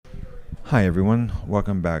Hi everyone,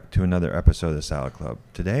 welcome back to another episode of the Salad Club.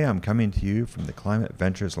 Today I'm coming to you from the Climate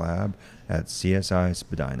Ventures Lab at CSI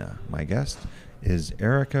Spadina. My guest is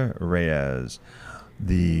Erica Reyes,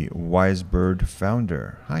 the Wisebird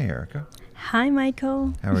founder. Hi Erica. Hi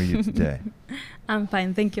Michael. How are you today? I'm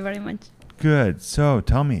fine, thank you very much. Good. So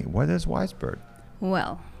tell me, what is Wisebird?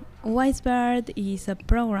 Well, Wisebird is a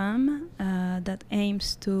program that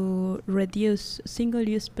aims to reduce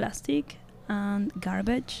single-use plastic and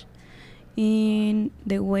garbage in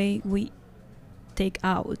the way we take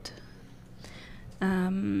out.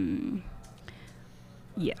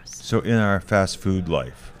 Yes. So in our fast food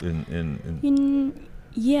life,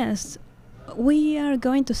 Yes, we are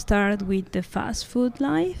going to start with the fast food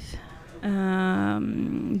life,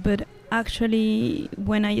 but actually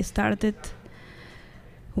when I started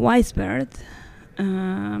Wisebird,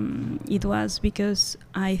 it was because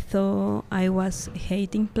I thought I was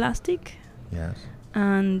hating plastic. Yes.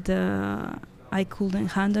 And I couldn't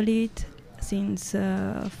handle it. Since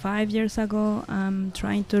 5 years ago, I'm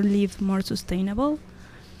trying to live more sustainable,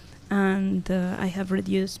 and I have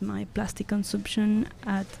reduced my plastic consumption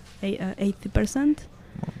at 80%.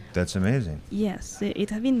 Well, that's amazing. Yes, it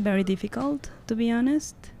has been very difficult, to be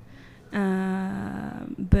honest,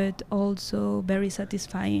 but also very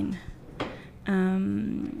satisfying.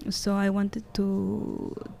 So I wanted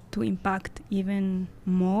to impact even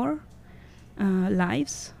more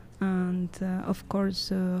lives, and of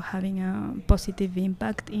course having a positive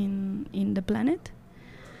impact in the planet.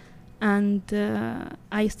 And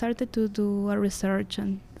I started to do a research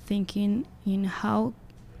and thinking in how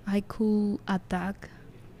I could attack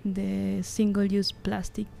the single-use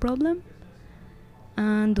plastic problem.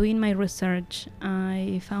 And doing my research,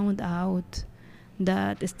 I found out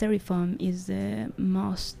that styrofoam is the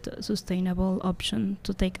most sustainable option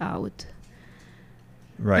to take out.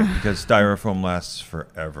 Right, because styrofoam lasts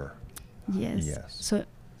forever. Yes. So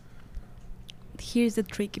here's the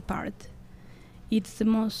tricky part. It's the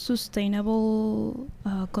most sustainable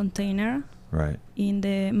container Right. in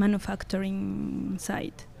the manufacturing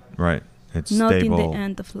side. Right. It's not stable. in the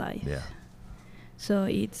end of life. Yeah. So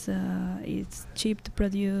it's cheap to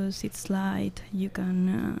produce. It's light. You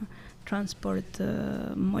can transport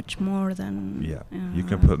much more than you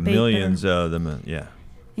can put paper. millions of them in, yeah.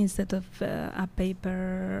 Instead of a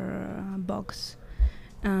paper box.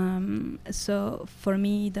 So for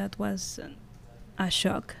me that was a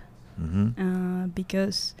shock,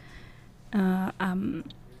 because I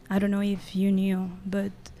don't know if you knew,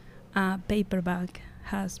 but a paper bag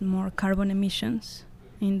has more carbon emissions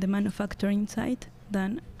in the manufacturing side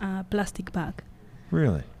than a plastic bag.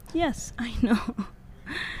 Really? Yes, I know.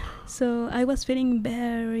 So I was feeling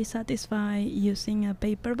very satisfied using a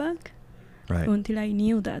paper bag. Right. Until I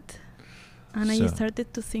knew that. And So I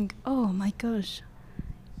started to think, oh my gosh,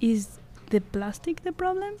 is the plastic the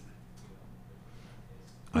problem?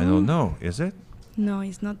 I don't know. Is it? No,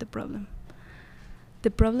 it's not the problem. The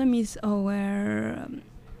problem is our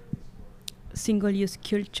single-use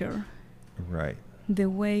culture. Right. The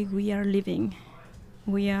way we are living.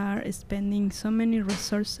 We are spending so many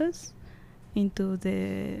resources into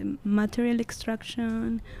the material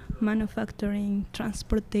extraction, manufacturing,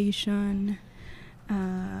 transportation,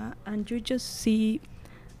 and you just see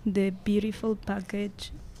the beautiful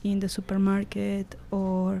package in the supermarket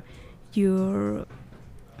or your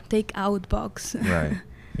take-out box. Right.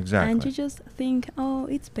 Exactly. And you just think, oh,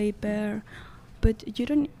 it's paper, but you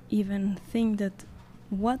don't even think that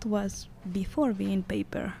what was before being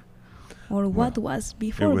paper, or what was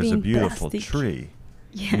before being plastic. It was a beautiful tree.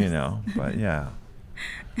 Yes. You know, but yeah.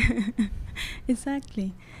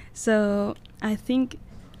 Exactly. So I think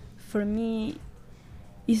for me,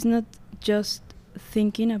 it's not just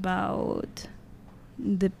thinking about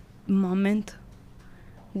the moment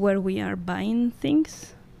where we are buying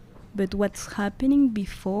things, but what's happening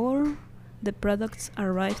before the products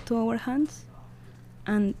arrive to our hands,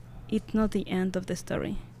 and it's not the end of the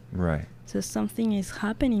story. Right. So something is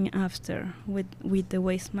happening after with the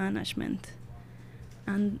waste management.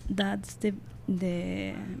 And that's the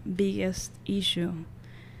biggest issue.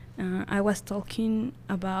 I was talking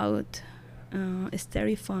about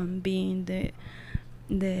styrofoam being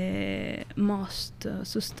the most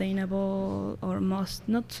sustainable, or most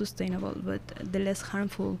not sustainable, but the less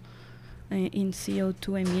harmful in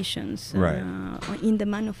CO2 emissions in the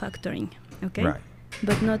manufacturing. Okay. Right.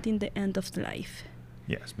 But not in the end of the life.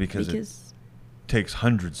 Yes, because it takes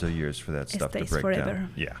hundreds of years for that stuff to break forever.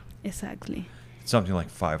 down. Yeah. Exactly. Something like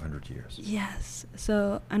 500 years. Yes.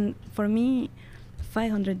 So, and for me,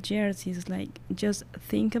 500 years is like, just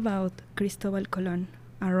think about Cristobal Colón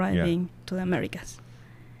arriving to the Americas.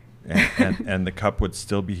 And the cup would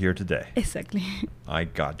still be here today. Exactly. I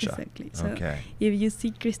gotcha. Exactly. So Okay. if you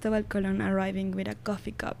see Cristobal Colon arriving with a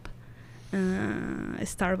coffee cup, a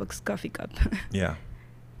Starbucks coffee cup, Yeah.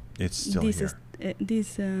 It's still this here.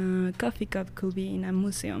 this coffee cup could be in a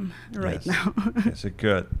museum right Yes. now. Yes, it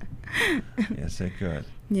could. Yes, it could.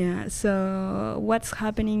 Yeah. So what's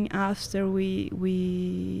happening after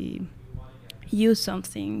we use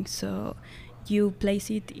something? So you place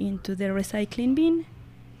it into the recycling bin,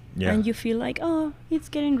 Yeah. and you feel like, oh, it's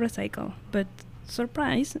getting recycled. But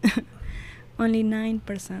surprise, only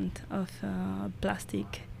 9% of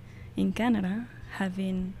plastic in Canada have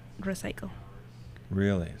been recycled.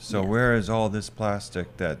 Really? So Yes. where is all this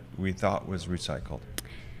plastic that we thought was recycled?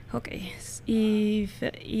 Okay, if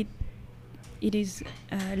it is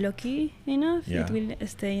lucky enough, Yeah. it will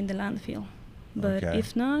stay in the landfill. But Okay.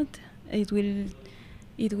 if not, it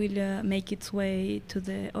will make its way to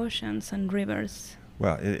the oceans and rivers.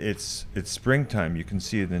 Well, it's springtime. You can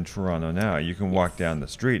see it in Toronto now. You can walk Yes. down the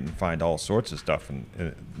street and find all sorts of stuff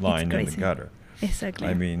lying in the crazy. gutter. Exactly.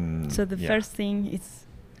 I mean, so the yeah. first thing is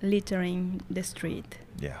littering the street.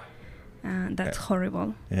 Yeah. That's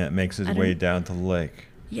horrible. And it makes its I way don't- down to the lake.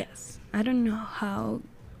 Yes, I don't know how.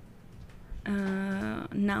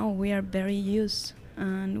 Now we are very used,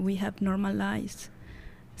 and we have normalized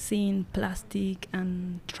seeing plastic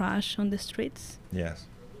and trash on the streets, Yes.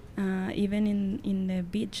 even in the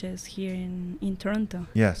beaches here in Toronto.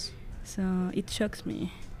 Yes. So it shocks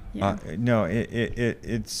me. Yeah. No,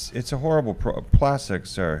 it's a horrible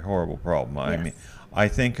plastics are a horrible problem. I Yes. mean, I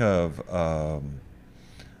think of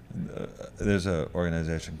there's an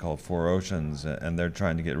organization called Four Oceans, and they're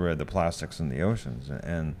trying to get rid of the plastics in the oceans,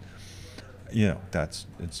 and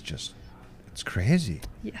it's crazy.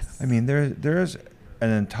 Yes. I mean, there's an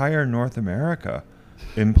entire North America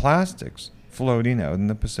in plastics floating out in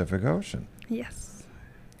the Pacific Ocean. Yes.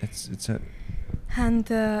 It's a And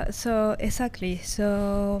so exactly,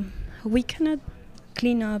 so we cannot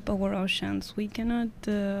clean up our oceans. We cannot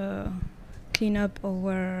clean up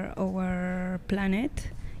our planet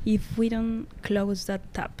if we don't close that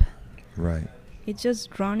tap. right. It's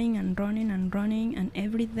just running and running and running, and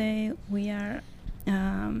every day we are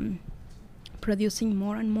producing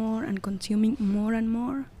more and more and consuming more and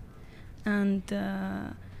more. And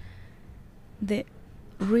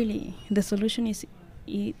the solution is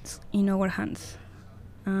it's in our hands.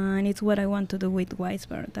 And it's what I want to do with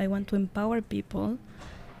Wisebird. I want to empower people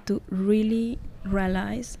to really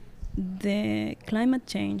realize the climate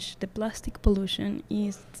change, the plastic pollution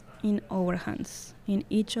is in our hands, in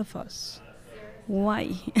each of us.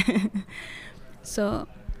 Why? So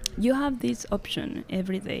you have this option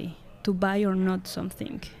every day to buy or not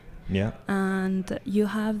something. Yeah. And you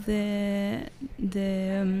have the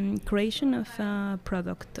creation of a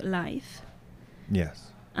product life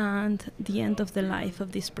Yes. and the end of the life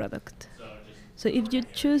of this product. So if you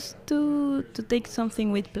choose to take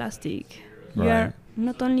something with plastic, you Right. are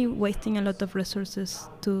not only wasting a lot of resources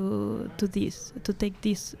to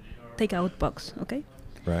take out box, okay?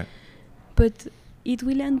 Right. But it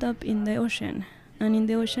will end up in the ocean, and in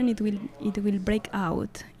the ocean it will break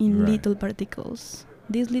out in Right. little particles.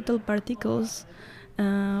 These little particles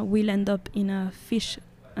will end up in a fish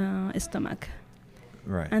stomach,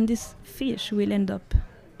 Right. and this fish will end up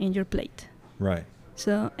in your plate. Right.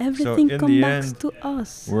 So everything in comes the back end, to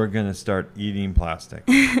us. We're gonna start eating plastic.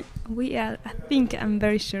 We are. I'm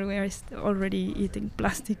very sure we are already eating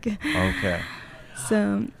plastic. Okay.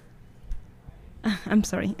 So I'm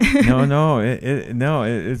sorry. No,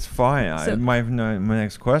 it's fine. So- My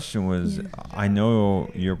next question was, Yeah. I know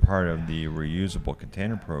you're part of the reusable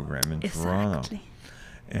container program in Toronto, Exactly.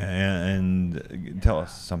 and tell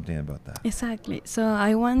us something about that. Exactly. So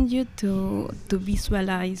I want you to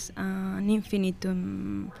visualize an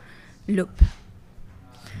infinitum loop.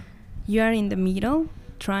 You are in the middle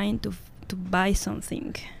trying to buy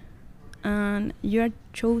something, and you are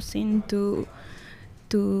choosing to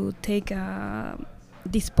take a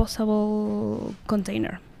disposable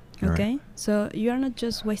container. Right. Okay, so you are not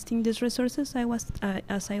just wasting these resources.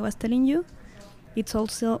 As I was telling you, it's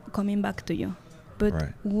also coming back to you. But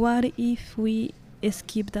Right. what if we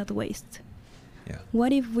skip that waste? Yeah.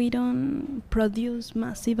 What if we don't produce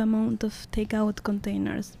massive amount of takeout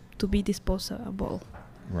containers to be disposable,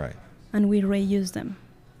 Right. and we reuse them,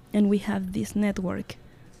 and we have this network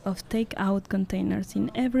of takeout containers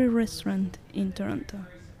in every restaurant in Toronto,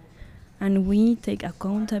 and we take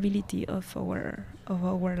accountability of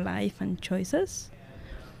our life and choices.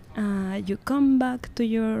 You come back to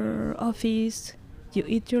your office, you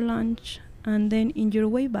eat your lunch, and then in your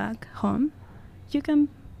way back home, you can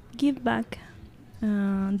give back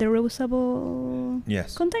the reusable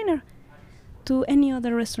Yes. container to any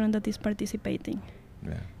other restaurant that is participating.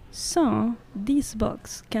 Yeah. So this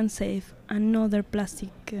box can save another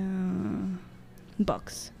plastic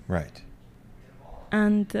box, Right.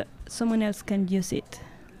 and someone else can use it.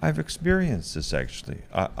 I've experienced this actually.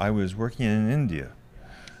 I was working in India,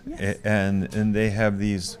 Yes. and they have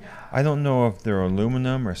these. I don't know if they're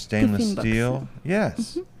aluminum or stainless Tiffin box. steel.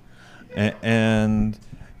 Yes, and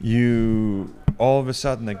you all of a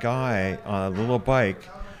sudden the guy on a little bike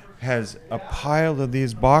has a pile of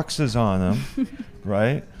these boxes on him,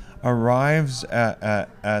 right? Arrives at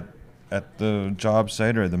the job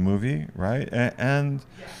site or the movie, right?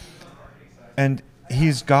 And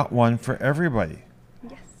he's got one for everybody.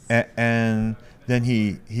 Yes. And then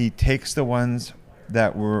he takes the ones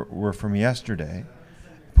that were from yesterday,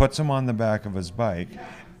 puts them on the back of his bike,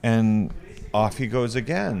 and off he goes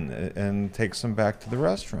again and takes them back to the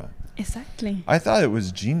restaurant. Exactly. I thought it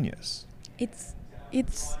was genius. It's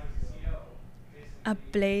a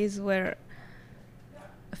place where,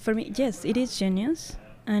 for me, yes, it is genius,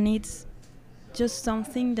 and it's just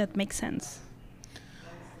something that makes sense.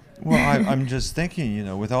 Well, I'm just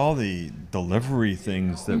thinking, with all the delivery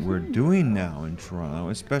things that we're doing now in Toronto,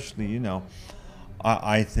 especially,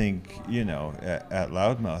 I think, at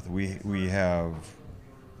Loudmouth, we have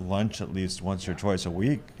lunch at least once or twice a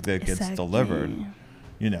week that gets delivered,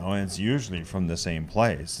 and it's usually from the same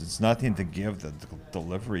place. It's nothing to give the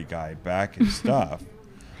delivery guy back his stuff,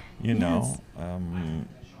 Yes.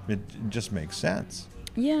 It just makes sense.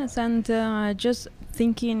 Yes, and just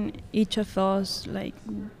thinking each of us, like,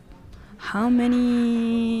 how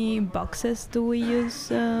many boxes do we use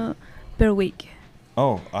per week?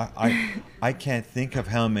 Oh, I can't think of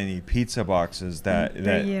how many pizza boxes that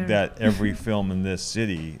year. that every film in this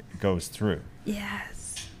city goes through.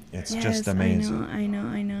 Yes. It's Yes, just amazing. I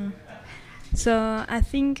know. So I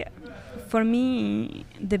think for me,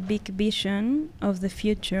 the big vision of the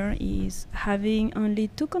future is having only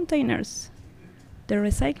two containers. The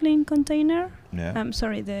recycling container, Yeah. I'm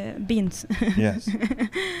sorry, the bins. Yes.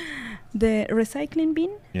 The recycling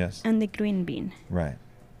bin Yes. and the green bin. Right.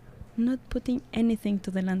 Not putting anything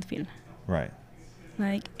to the landfill. Right.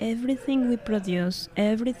 Like everything we produce,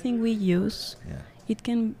 everything we use, Yeah. it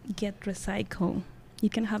can get recycled. You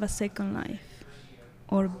can have a second life,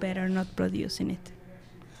 or better, not producing it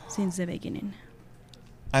since the beginning.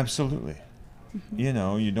 Absolutely.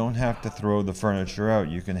 You don't have to throw the furniture out.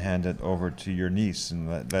 You can hand it over to your niece and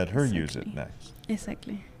let her use it Exactly. next.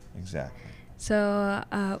 Exactly. Exactly. So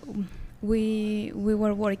we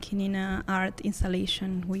were working in an art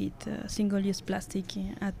installation with single-use plastic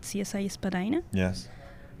at CSI Spadina, Yes.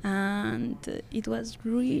 and it was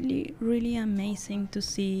really, really amazing to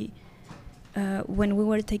see when we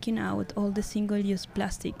were taking out all the single-use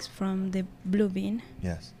plastics from the blue bin.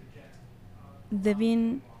 Yes. The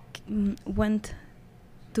bin went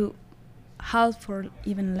to half or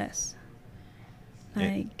even less.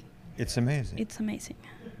 Like It's amazing. it's amazing.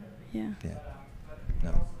 Yeah. Yeah.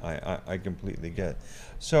 No, I completely get it.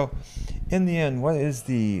 So, in the end, what is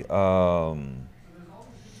the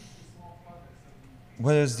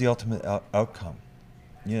ultimate outcome?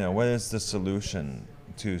 What is the solution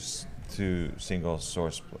to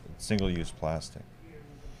single-use plastic?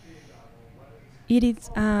 It is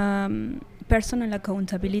personal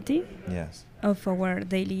accountability Yes. of our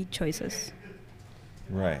daily choices.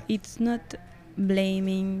 Right. It's not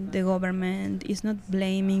blaming the government, it's not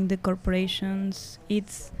blaming the corporations,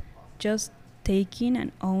 it's just taking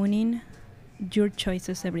and owning your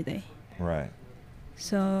choices every day. Right.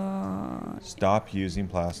 So Stop using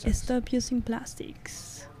plastics. stop using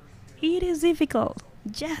plastics. It is difficult,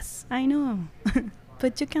 yes, I know,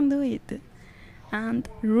 but you can do it. And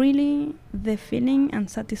really, the feeling and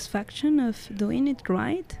satisfaction of doing it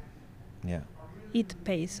right, Yeah. it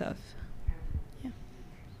pays off.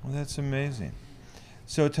 Well, that's amazing.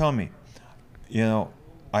 So tell me,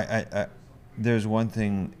 I there's one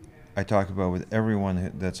thing I talk about with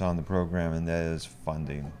everyone that's on the program, and that is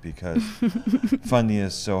funding, because funding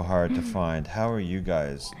is so hard to find. How are you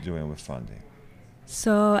guys doing with funding?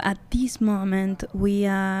 So at this moment, we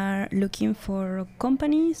are looking for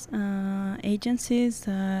companies, agencies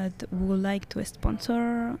that would like to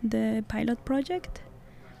sponsor the pilot project,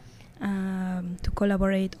 to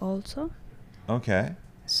collaborate also. Okay.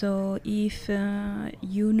 So if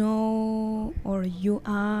you know or you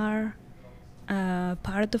are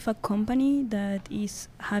part of a company that is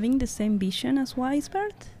having the same vision as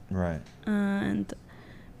Weisbert Right. and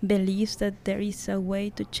believes that there is a way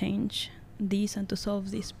to change this and to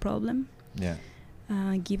solve this problem, Yeah.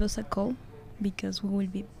 give us a call, because we will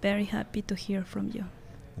be very happy to hear from you.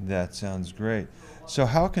 That sounds great. So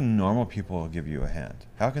how can normal people give you a hand?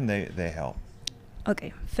 How can they help?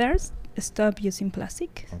 Okay, first, stop using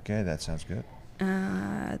plastic. Okay, that sounds good.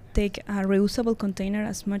 Take a reusable container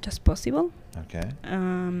as much as possible. Okay.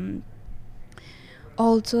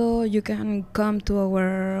 Also, you can come to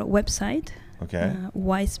our website, Okay.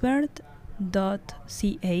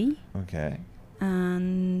 wisebird.ca, Okay.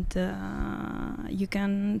 and you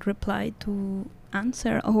can reply to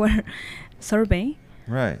answer our survey.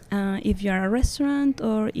 Right. If you are a restaurant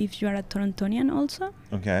or if you are a Torontonian also.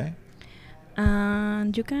 Okay.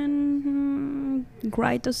 And you can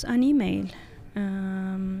write us an email,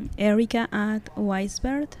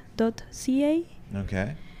 erica@wisebird.ca.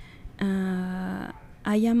 Okay.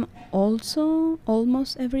 I am also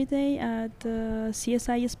almost every day at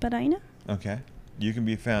CSI Spadina. Okay. You can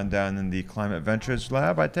be found down in the Climate Ventures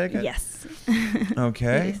Lab, I take it? Yes.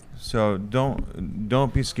 Okay. Yes. So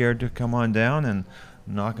don't be scared to come on down and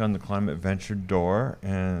knock on the Climate Venture door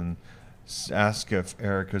and ask if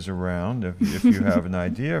Erica's around, if you have an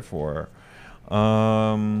idea for her.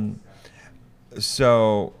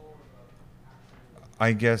 So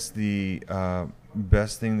I guess the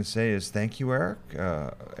best thing to say is thank you,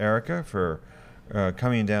 Erica, for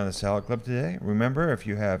coming down to Salad Club today. Remember, if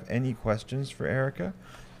you have any questions for Erica,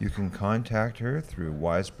 you can contact her through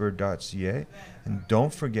wisebird.ca. And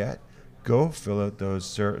don't forget, go fill out those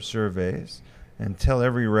surveys and tell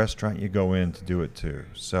every restaurant you go in to do it too.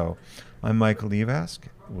 So I'm Michael Evask.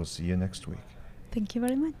 We'll see you next week. Thank you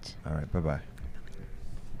very much. All right, bye-bye.